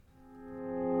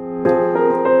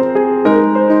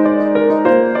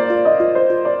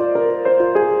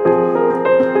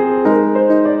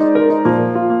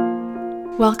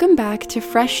Welcome back to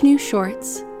Fresh New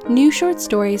Shorts, new short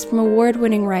stories from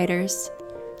award-winning writers.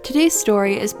 Today's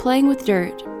story is Playing with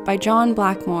Dirt by John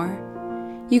Blackmore.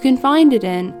 You can find it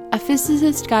in A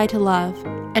Physicist's Guide to Love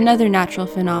and Other Natural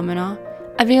Phenomena,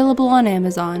 available on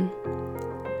Amazon.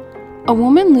 A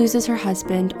woman loses her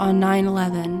husband on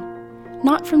 9/11,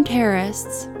 not from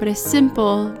terrorists, but a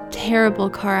simple,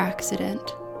 terrible car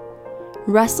accident.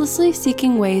 Restlessly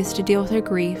seeking ways to deal with her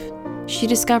grief, she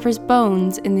discovers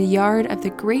bones in the yard of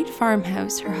the great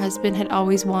farmhouse her husband had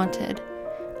always wanted,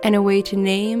 and a way to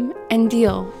name and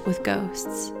deal with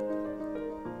ghosts.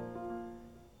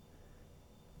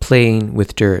 Playing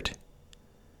with Dirt.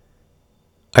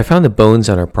 I found the bones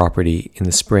on our property in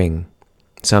the spring,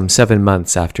 some 7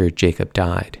 months after Jacob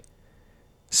died.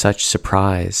 Such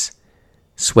surprise,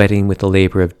 sweating with the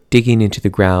labor of digging into the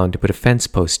ground to put a fence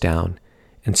post down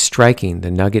and striking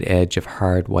the nugget edge of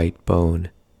hard white bone.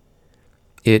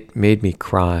 It made me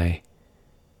cry,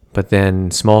 but then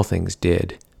small things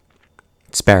did.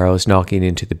 Sparrows knocking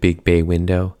into the big bay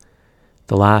window,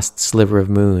 the last sliver of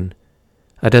moon,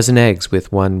 a dozen eggs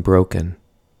with one broken.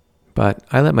 But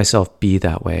I let myself be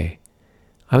that way.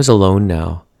 I was alone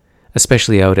now,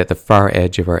 especially out at the far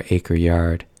edge of our acre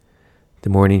yard.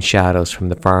 The morning shadows from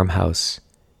the farmhouse.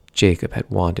 Jacob had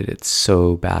wanted it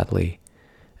so badly,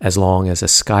 as long as a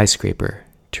skyscraper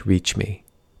to reach me.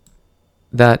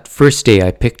 That first day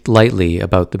I picked lightly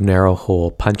about the narrow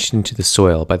hole punched into the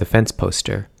soil by the fence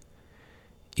poster.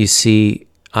 You see,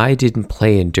 I didn't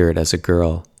play in dirt as a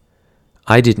girl.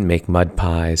 I didn't make mud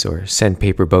pies or send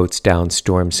paper boats down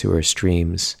storm sewer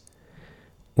streams.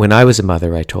 When I was a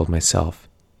mother, I told myself,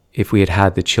 if we had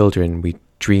had the children we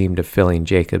dreamed of filling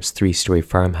Jacob's 3-story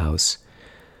farmhouse,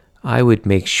 I would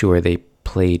make sure they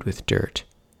played with dirt.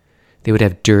 They would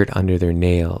have dirt under their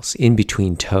nails, in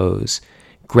between toes,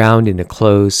 ground into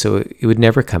clothes so it would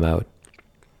never come out.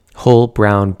 Whole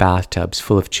brown bathtubs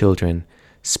full of children,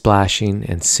 splashing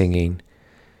and singing,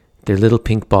 their little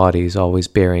pink bodies always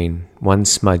bearing one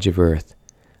smudge of earth,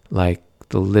 like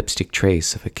the lipstick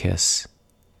trace of a kiss.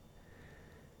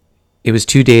 It was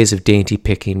 2 days of dainty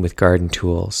picking with garden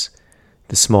tools,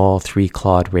 the small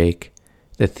 3-clawed rake,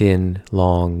 the thin,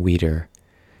 long weeder,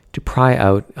 to pry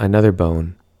out another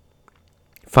bone.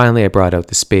 Finally I brought out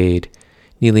the spade,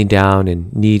 kneeling down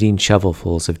and kneading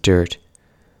shovelfuls of dirt.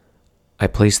 I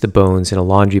placed the bones in a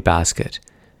laundry basket,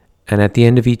 and at the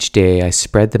end of each day I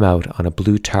spread them out on a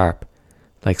blue tarp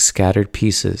like scattered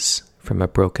pieces from a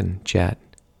broken jet.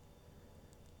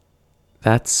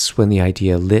 That's when the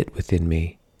idea lit within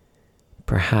me.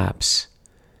 Perhaps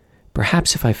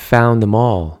if I found them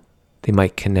all, they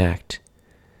might connect.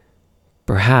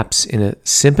 Perhaps in a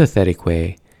sympathetic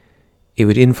way, it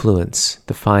would influence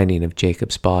the finding of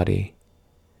Jacob's body.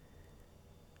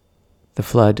 The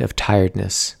flood of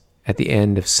tiredness at the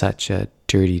end of such a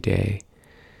dirty day,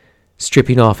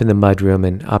 stripping off in the mudroom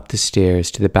and up the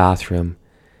stairs to the bathroom,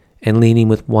 and leaning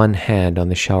with one hand on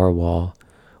the shower wall,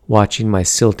 watching my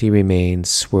silty remains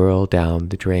swirl down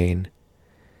the drain,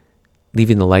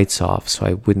 leaving the lights off so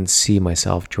I wouldn't see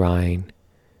myself drying,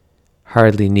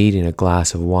 hardly needing a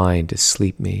glass of wine to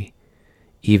sleep me,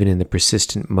 even in the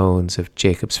persistent moans of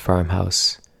Jacob's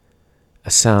farmhouse,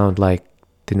 a sound like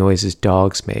the noises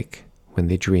dogs make when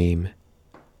they dream.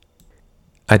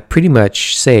 I'd pretty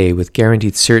much say with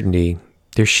guaranteed certainty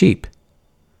they're sheep.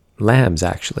 Lambs,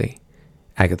 actually,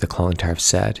 Agatha Clontarf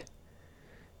said.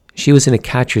 She was in a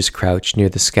catcher's crouch near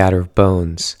the scatter of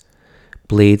bones,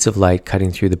 blades of light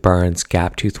cutting through the barn's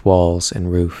gap-toothed walls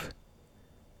and roof.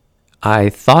 I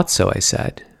thought so, I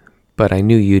said, but I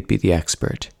knew you'd be the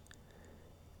expert.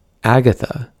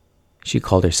 Agatha, she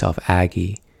called herself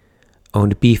Aggie,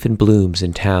 owned Beef and Blooms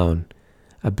in town,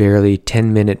 a barely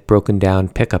 10-minute broken-down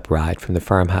pickup ride from the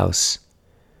farmhouse.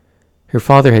 Her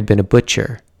father had been a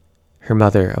butcher, her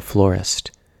mother a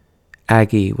florist.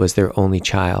 Aggie was their only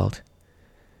child.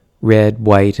 Red,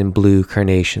 white, and blue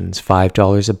carnations,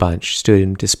 $5 a bunch, stood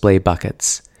in display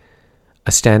buckets.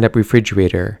 A stand-up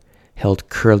refrigerator held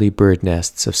curly bird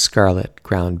nests of scarlet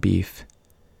ground beef.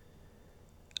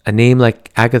 A name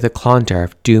like Agatha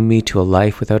Clontarf doomed me to a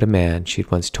life without a man, she'd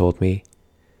once told me.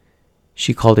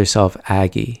 She called herself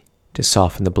Aggie to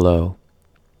soften the blow.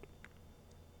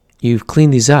 You've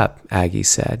cleaned these up, Aggie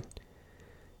said.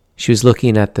 She was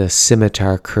looking at the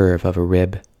scimitar curve of a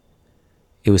rib.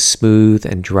 It was smooth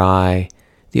and dry,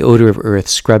 the odor of earth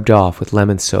scrubbed off with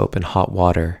lemon soap and hot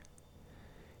water.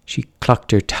 She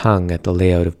clucked her tongue at the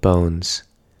layout of bones.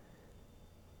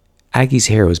 Aggie's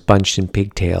hair was bunched in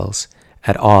pigtails,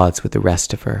 at odds with the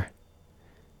rest of her.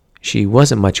 She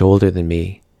wasn't much older than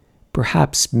me,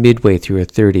 perhaps midway through her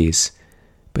 30s,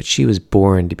 but she was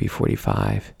born to be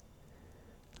 45.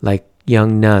 Like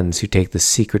young nuns who take the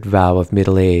secret vow of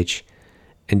middle age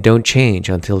and don't change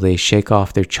until they shake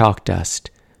off their chalk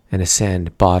dust and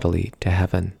ascend bodily to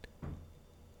heaven.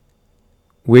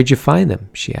 "Where'd you find them?"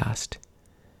 she asked.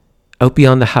 "Out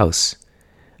beyond the house.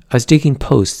 I was digging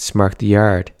posts marked the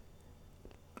yard."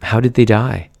 "How did they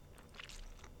die?"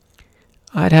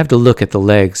 "I'd have to look at the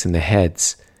legs and the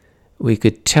heads. We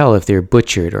could tell if they were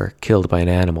butchered or killed by an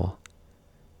animal."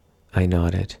 I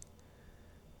nodded.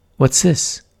 "What's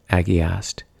this?" Aggie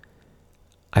asked.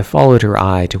 I followed her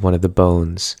eye to one of the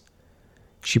bones.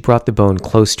 She brought the bone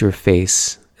close to her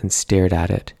face and stared at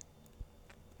it.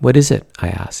 "What is it?" I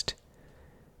asked.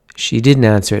 She didn't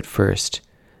answer at first,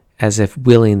 as if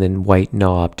willing the white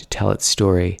knob to tell its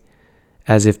story,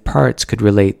 as if parts could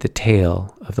relate the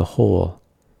tale of the whole.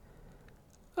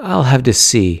 "I'll have to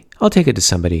see. I'll take it to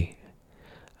somebody.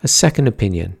 A second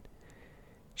opinion."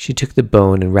 She took the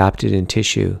bone and wrapped it in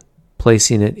tissue,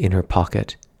 placing it in her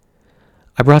pocket.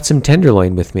 "I brought some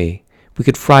tenderloin with me. We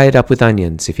could fry it up with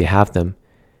onions, if you have them.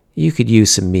 You could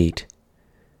use some meat."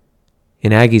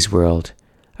 In Aggie's world,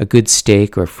 a good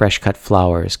steak or fresh-cut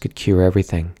flowers could cure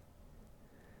everything.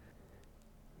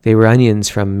 They were onions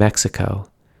from Mexico.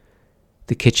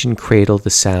 The kitchen cradled the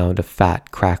sound of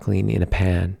fat crackling in a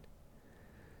pan.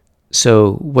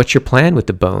 "So, what's your plan with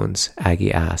the bones?"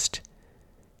 Aggie asked.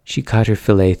 She cut her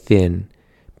fillet thin,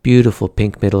 beautiful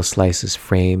pink middle slices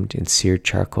framed in seared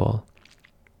charcoal.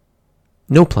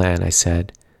 "No plan," I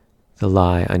said, the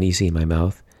lie uneasy in my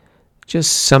mouth.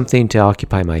 "Just something to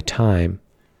occupy my time."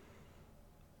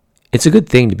 "It's a good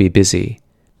thing to be busy.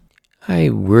 I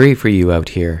worry for you out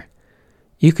here.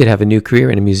 You could have a new career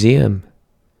in a museum."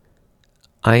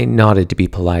 I nodded to be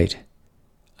polite.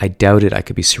 I doubted I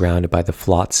could be surrounded by the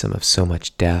flotsam of so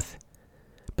much death.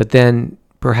 But then,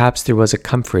 perhaps there was a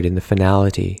comfort in the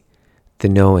finality, the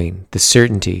knowing, the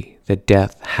certainty that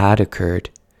death had occurred.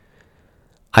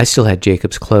 I still had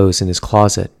Jacob's clothes in his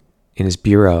closet, in his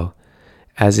bureau,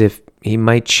 as if he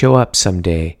might show up some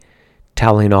day,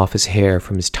 toweling off his hair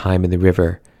from his time in the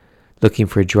river, looking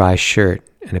for a dry shirt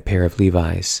and a pair of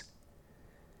Levi's.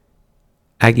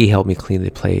 Aggie helped me clean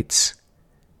the plates.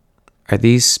 "Are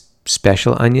these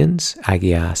special onions?"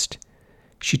 Aggie asked.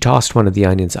 She tossed one of the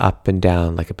onions up and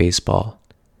down like a baseball.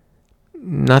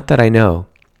 "Not that I know.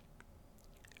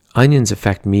 Onions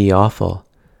affect me awful,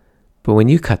 but when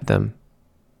you cut them,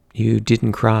 you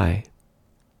didn't cry."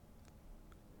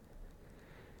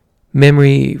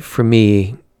 Memory, for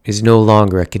me, is no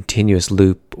longer a continuous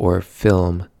loop or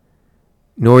film,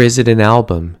 nor is it an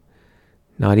album,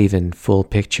 not even full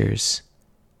pictures.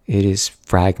 It is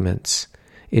fragments.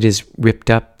 It is ripped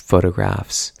up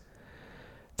photographs.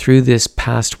 Through this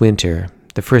past winter,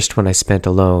 the first one I spent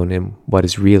alone in what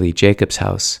is really Jacob's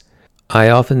house, I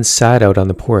often sat out on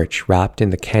the porch wrapped in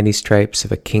the candy stripes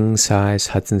of a king-size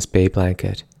Hudson's Bay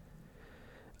blanket.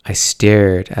 I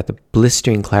stared at the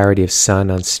blistering clarity of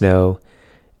sun on snow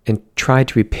and tried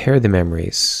to repair the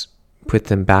memories, put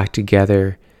them back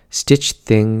together, stitch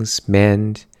things,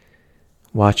 mend,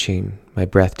 watching my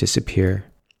breath disappear.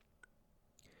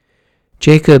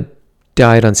 Jacob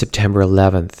died on September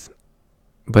 11th,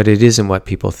 but it isn't what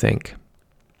people think.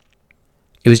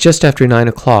 It was just after 9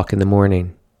 o'clock in the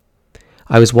morning.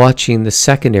 I was watching the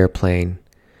second airplane,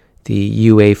 the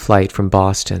UA flight from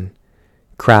Boston,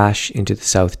 crash into the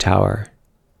South Tower.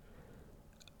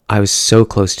 I was so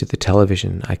close to the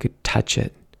television I could touch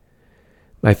it.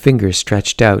 My fingers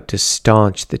stretched out to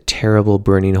staunch the terrible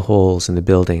burning holes in the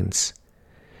buildings.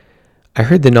 I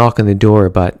heard the knock on the door,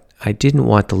 but I didn't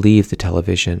want to leave the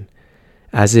television,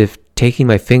 as if taking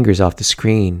my fingers off the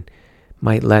screen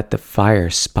might let the fire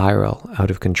spiral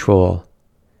out of control.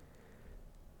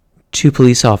 2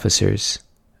 police officers,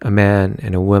 a man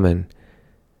and a woman,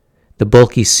 the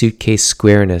bulky suitcase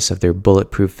squareness of their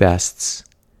bulletproof vests.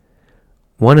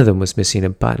 One of them was missing a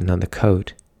button on the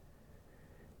coat.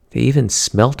 They even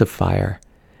smelt of fire,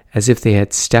 as if they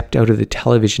had stepped out of the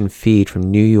television feed from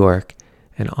New York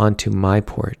and onto my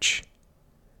porch.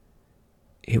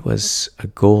 It was a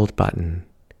gold button.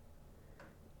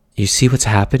 "You see what's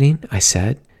happening?" I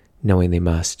said, knowing they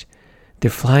must. "They're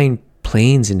flying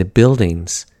planes into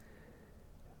buildings."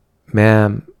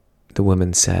 "Ma'am," the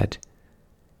woman said.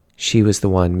 She was the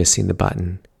one missing the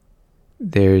button.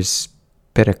 "There's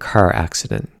been a car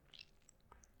accident."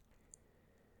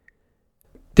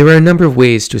 There are a number of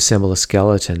ways to assemble a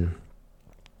skeleton.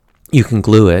 You can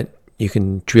glue it. You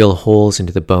can drill holes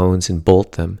into the bones and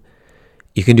bolt them.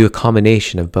 You can do a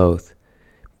combination of both,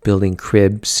 building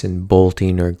cribs and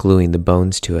bolting or gluing the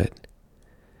bones to it.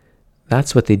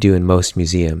 That's what they do in most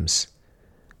museums.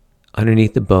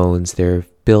 Underneath the bones, there are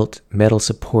built metal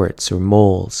supports or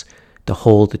molds to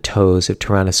hold the toes of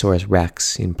Tyrannosaurus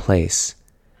rex in place.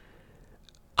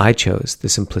 I chose the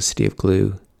simplicity of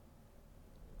glue.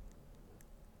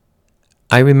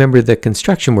 I remember the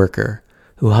construction worker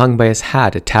who hung by his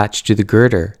hat attached to the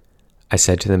girder, I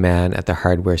said to the man at the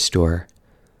hardware store.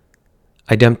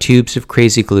 I dumped tubes of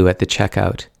crazy glue at the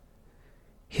checkout.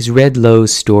 His red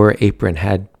Lowe's store apron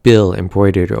had Bill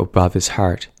embroidered above his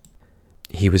heart.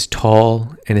 He was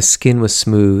tall, and his skin was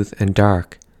smooth and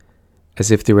dark, as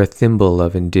if there were a thimble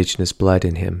of indigenous blood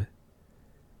in him.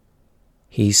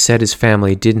 He said his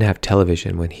family didn't have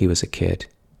television when he was a kid.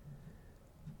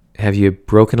 Have you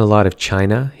broken a lot of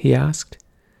china? He asked.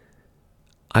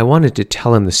 I wanted to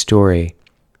tell him the story,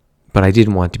 but I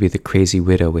didn't want to be the crazy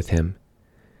widow with him.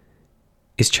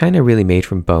 Is china really made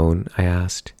from bone? I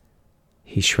asked.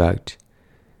 He shrugged.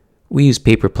 We use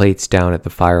paper plates down at the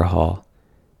fire hall.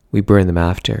 We burn them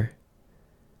after.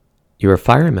 You're a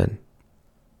fireman.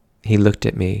 He looked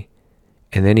at me,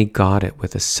 and then he got it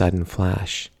with a sudden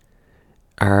flash.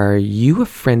 Are you a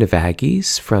friend of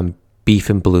Aggie's from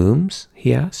Beef and Blooms?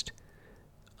 He asked.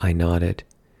 I nodded.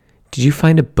 Did you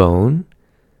find a bone?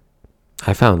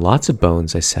 I found lots of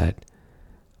bones, I said.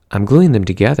 I'm gluing them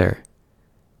together.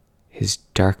 His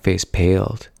dark face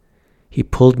paled. He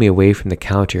pulled me away from the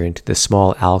counter into the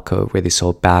small alcove where they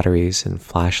sold batteries and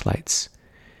flashlights.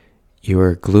 You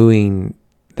are gluing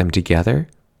them together?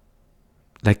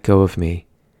 Let go of me.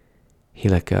 He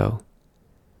let go.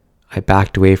 I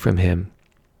backed away from him.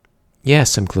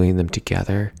 Yes, I'm gluing them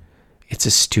together. It's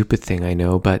a stupid thing, I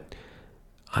know, but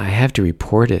I have to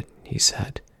report it, he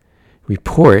said.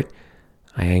 Report?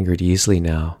 I angered easily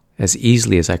now, as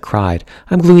easily as I cried.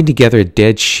 I'm gluing together a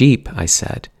dead sheep, I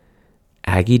said.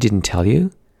 Aggie didn't tell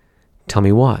you? Tell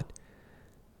me what?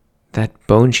 That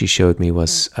bone she showed me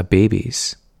was a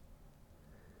baby's.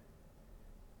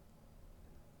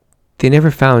 They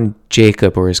never found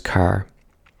Jacob or his car.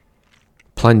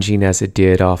 Plunging as it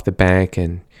did off the bank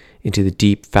and into the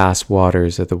deep, fast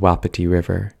waters of the Wapiti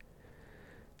River.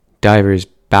 Divers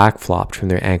backflopped from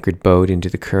their anchored boat into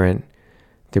the current,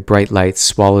 their bright lights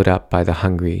swallowed up by the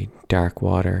hungry, dark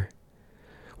water.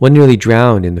 One nearly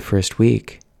drowned in the first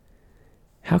week.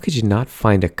 How could you not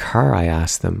find a car, I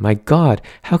asked them. My God,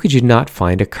 how could you not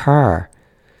find a car?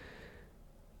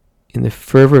 In the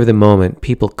fervor of the moment,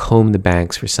 people combed the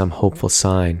banks for some hopeful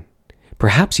sign.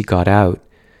 Perhaps he got out.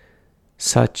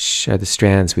 Such are the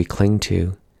strands we cling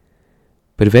to.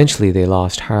 But eventually they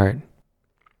lost heart.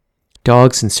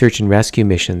 Dogs in search and rescue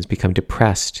missions become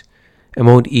depressed and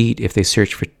won't eat if they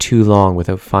search for too long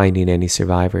without finding any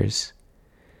survivors.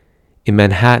 In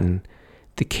Manhattan,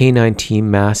 the canine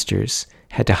team masters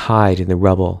had to hide in the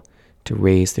rubble to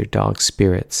raise their dogs'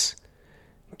 spirits,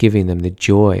 giving them the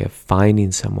joy of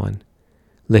finding someone,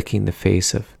 licking the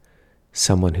face of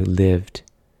someone who lived.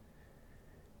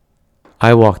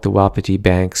 I walked the Wapiti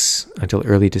banks until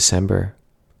early December.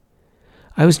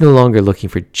 I was no longer looking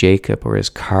for Jacob or his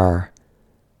car.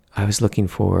 I was looking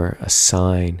for a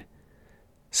sign,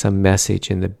 some message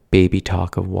in the baby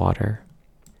talk of water.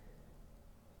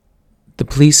 The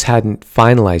police hadn't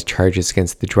finalized charges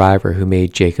against the driver who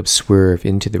made Jacob swerve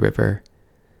into the river.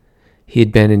 He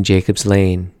had been in Jacob's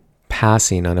lane,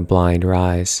 passing on a blind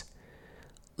rise.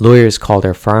 Lawyers called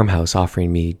our farmhouse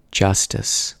offering me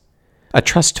justice, a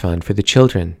trust fund for the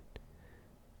children.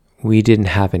 We didn't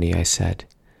have any, I said.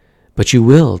 But you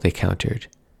will, they countered.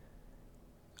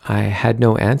 I had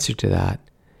no answer to that,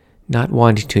 not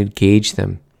wanting to engage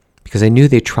them, because I knew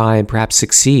they'd try and perhaps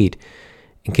succeed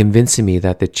in convincing me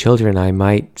that the children I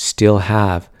might still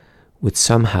have would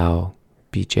somehow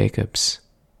be Jacob's.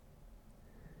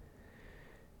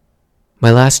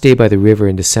 My last day by the river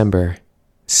in December,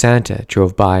 Santa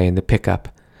drove by in the pickup,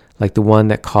 like the one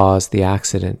that caused the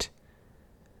accident.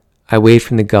 I waved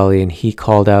from the gully and he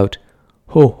called out,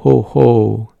 "Ho, ho,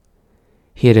 ho."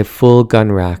 He had a full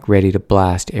gun rack ready to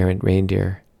blast errant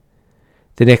reindeer.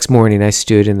 The next morning I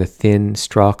stood in the thin,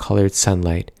 straw-colored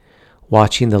sunlight,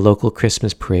 watching the local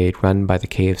Christmas parade run by the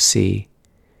KFC.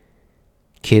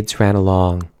 Kids ran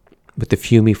along with the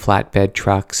fumy flatbed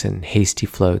trucks and hasty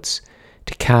floats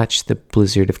to catch the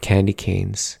blizzard of candy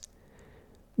canes.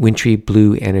 Wintry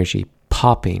blue energy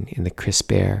popping in the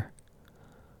crisp air.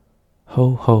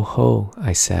 "Ho, ho, ho,"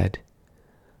 I said.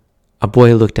 A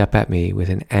boy looked up at me with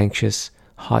an anxious,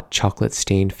 hot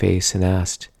chocolate-stained face and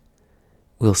asked,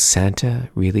 "Will Santa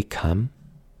really come?"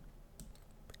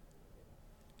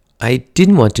 "I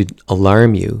didn't want to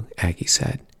alarm you," Aggie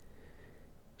said.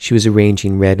 She was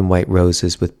arranging red and white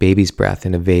roses with baby's breath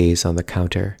in a vase on the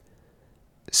counter.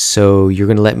 "So you're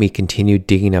going to let me continue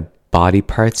digging up body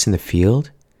parts in the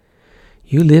field?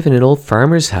 You live in an old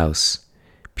farmer's house.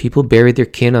 People buried their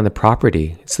kin on the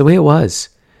property. It's the way it was.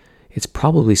 It's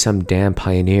probably some damn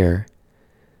pioneer.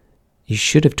 You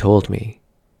should have told me.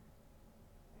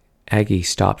 Aggie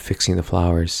stopped fixing the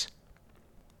flowers.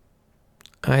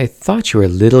 I thought you were a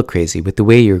little crazy with the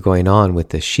way you were going on with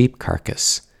the sheep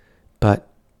carcass.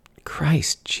 But,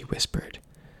 Christ, she whispered,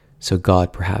 so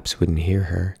God perhaps wouldn't hear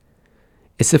her.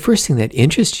 It's the first thing that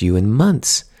interested you in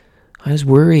months. I was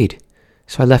worried,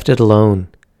 so I left it alone.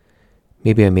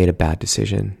 Maybe I made a bad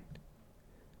decision.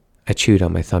 I chewed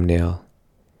on my thumbnail.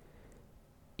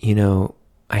 You know,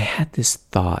 I had this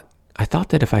thought. I thought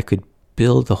that if I could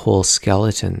build the whole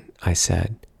skeleton, I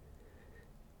said.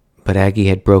 But Aggie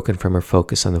had broken from her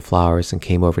focus on the flowers and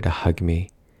came over to hug me.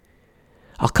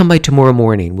 I'll come by tomorrow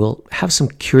morning. We'll have some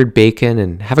cured bacon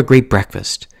and have a great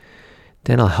breakfast.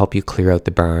 Then I'll help you clear out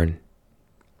the barn.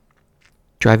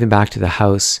 Driving back to the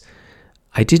house,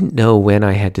 I didn't know when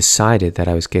I had decided that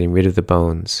I was getting rid of the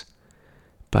bones,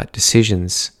 but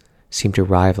decisions seemed to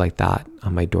arrive like that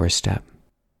on my doorstep.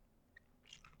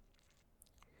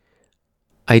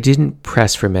 I didn't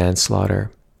press for manslaughter.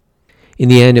 In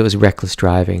the end, it was reckless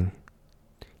driving.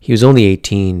 He was only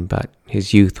 18, but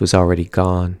his youth was already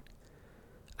gone.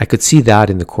 I could see that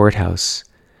in the courthouse,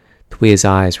 the way his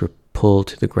eyes were pulled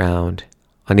to the ground,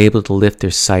 unable to lift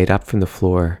their sight up from the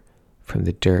floor, from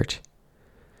the dirt.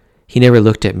 He never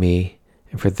looked at me,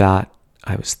 and for that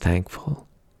I was thankful.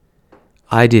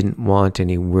 I didn't want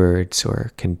any words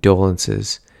or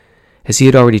condolences, as he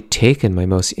had already taken my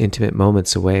most intimate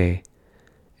moments away,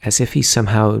 as if he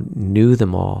somehow knew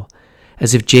them all,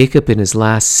 as if Jacob in his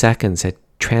last seconds had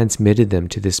transmitted them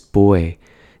to this boy,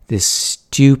 this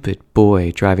stupid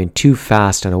boy driving too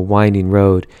fast on a winding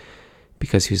road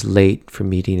because he was late for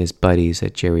meeting his buddies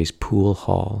at Jerry's pool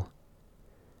hall.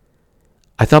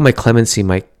 I thought my clemency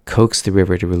might coax the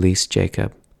river to release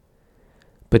Jacob,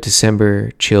 but December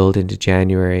chilled into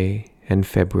January and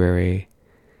February.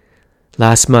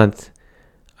 Last month,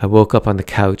 I woke up on the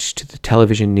couch to the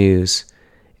television news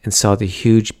and saw the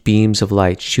huge beams of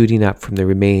light shooting up from the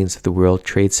remains of the World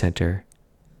Trade Center,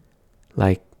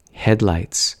 like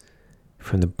headlights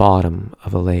from the bottom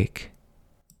of a lake.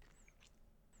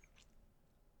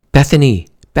 Bethany!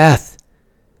 Beth!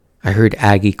 I heard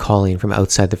Aggie calling from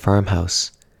outside the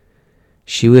farmhouse.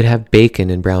 She would have bacon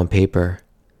and brown paper.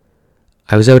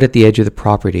 I was out at the edge of the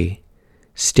property,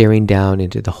 staring down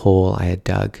into the hole I had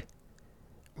dug.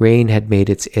 Rain had made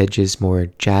its edges more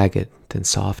jagged than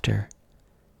softer.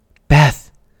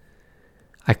 Beth!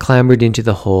 I clambered into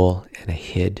the hole and I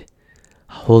hid,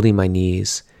 holding my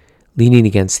knees, leaning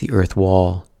against the earth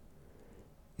wall.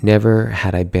 Never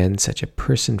had I been such a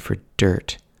person for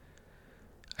dirt.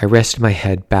 I rested my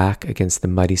head back against the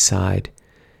muddy side,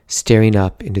 staring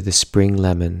up into the spring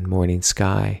lemon morning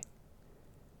sky.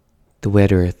 The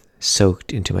wet earth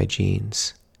soaked into my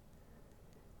jeans.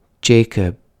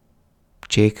 Jacob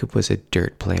was a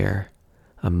dirt player,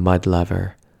 a mud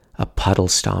lover, a puddle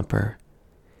stomper.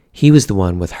 He was the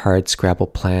one with hard scrabble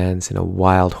plans and a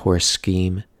wild horse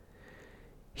scheme.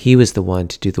 He was the one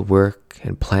to do the work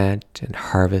and plant and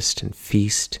harvest and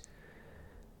feast.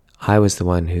 I was the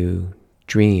one who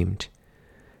dreamed,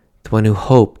 the one who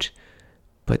hoped,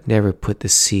 but never put the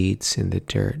seeds in the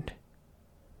dirt.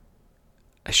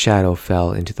 A shadow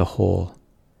fell into the hole.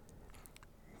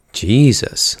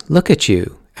 Jesus, look at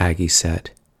you, Aggie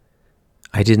said.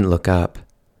 I didn't look up.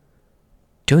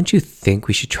 Don't you think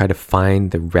we should try to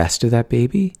find the rest of that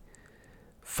baby?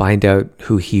 Find out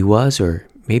who he was, or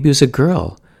maybe it was a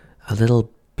girl, a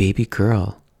little baby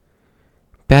girl.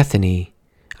 Bethany,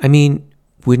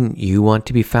 wouldn't you want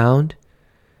to be found?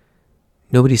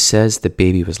 Nobody says the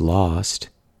baby was lost.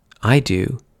 I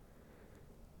do.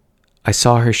 I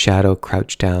saw her shadow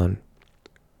crouch down.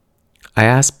 I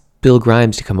asked Bill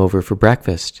Grimes to come over for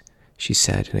breakfast, she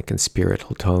said in a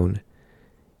conspiratorial tone.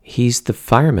 He's the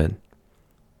fireman.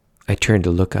 I turned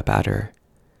to look up at her.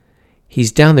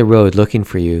 He's down the road looking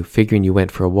for you, figuring you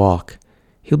went for a walk.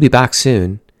 He'll be back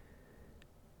soon.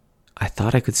 I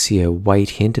thought I could see a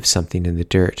white hint of something in the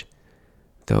dirt,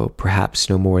 though perhaps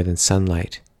no more than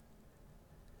sunlight.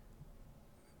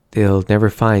 They'll never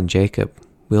find Jacob,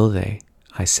 will they?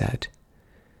 I said.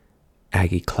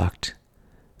 Aggie clucked.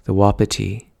 The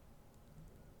wapiti.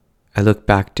 I looked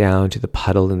back down to the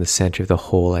puddle in the center of the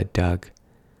hole I dug.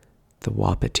 The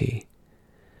wapiti.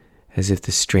 As if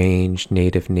the strange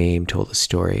native name told a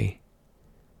story.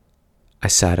 I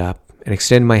sat up and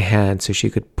extended my hand so she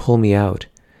could pull me out.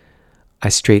 I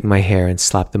straightened my hair and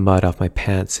slapped the mud off my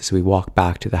pants as we walked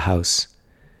back to the house.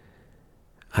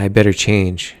 I better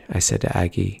change, I said to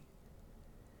Aggie.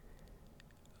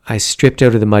 I stripped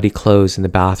out of the muddy clothes in the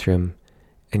bathroom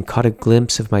and caught a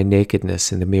glimpse of my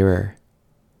nakedness in the mirror.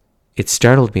 It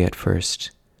startled me at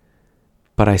first,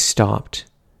 but I stopped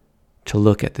to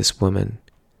look at this woman.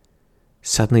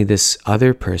 Suddenly this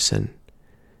other person,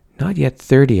 not yet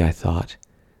 30, I thought.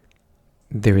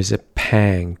 There was a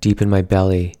pang deep in my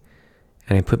belly,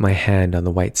 and I put my hand on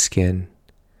the white skin.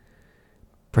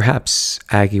 Perhaps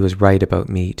Aggie was right about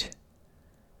meat.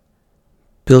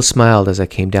 Bill smiled as I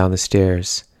came down the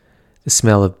stairs, the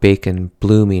smell of bacon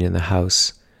blooming in the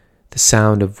house, the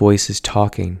sound of voices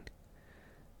talking.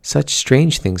 Such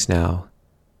strange things now.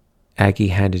 Aggie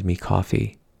handed me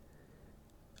coffee.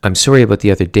 "I'm sorry about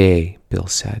the other day," Bill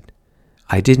said.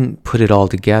 "I didn't put it all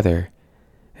together,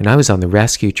 and I was on the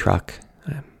rescue truck.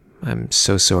 I'm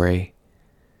so sorry."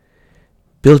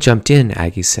 "Bill jumped in,"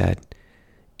 Aggie said,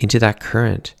 "into that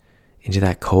current, into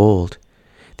that cold.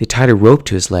 They tied a rope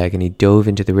to his leg and he dove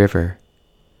into the river."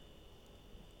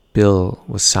 Bill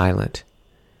was silent.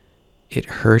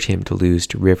 It hurt him to lose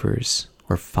to rivers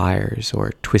or fires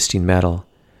or twisting metal,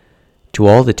 to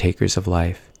all the takers of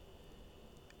life.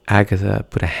 Agatha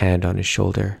put a hand on his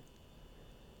shoulder.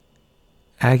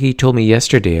 "Aggie told me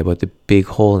yesterday about the big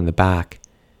hole in the back.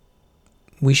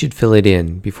 We should fill it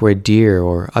in before a deer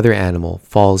or other animal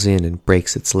falls in and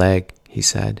breaks its leg," he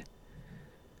said.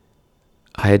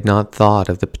 I had not thought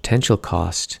of the potential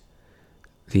cost,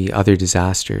 the other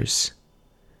disasters.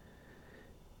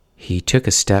 He took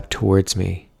a step towards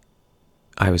me.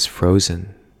 I was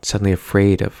frozen, suddenly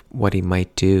afraid of what he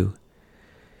might do.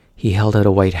 He held out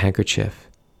a white handkerchief.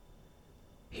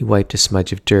 He wiped a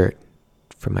smudge of dirt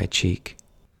from my cheek.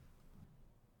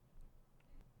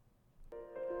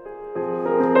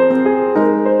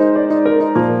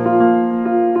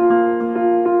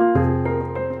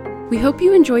 We hope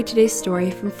you enjoyed today's story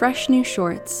from Fresh New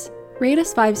Shorts. Rate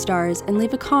us 5 stars and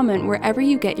leave a comment wherever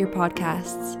you get your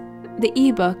podcasts. The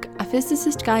ebook, A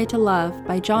Physicist's Guide to Love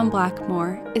by John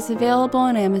Blackmore, is available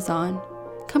on Amazon.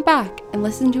 Come back and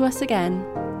listen to us again.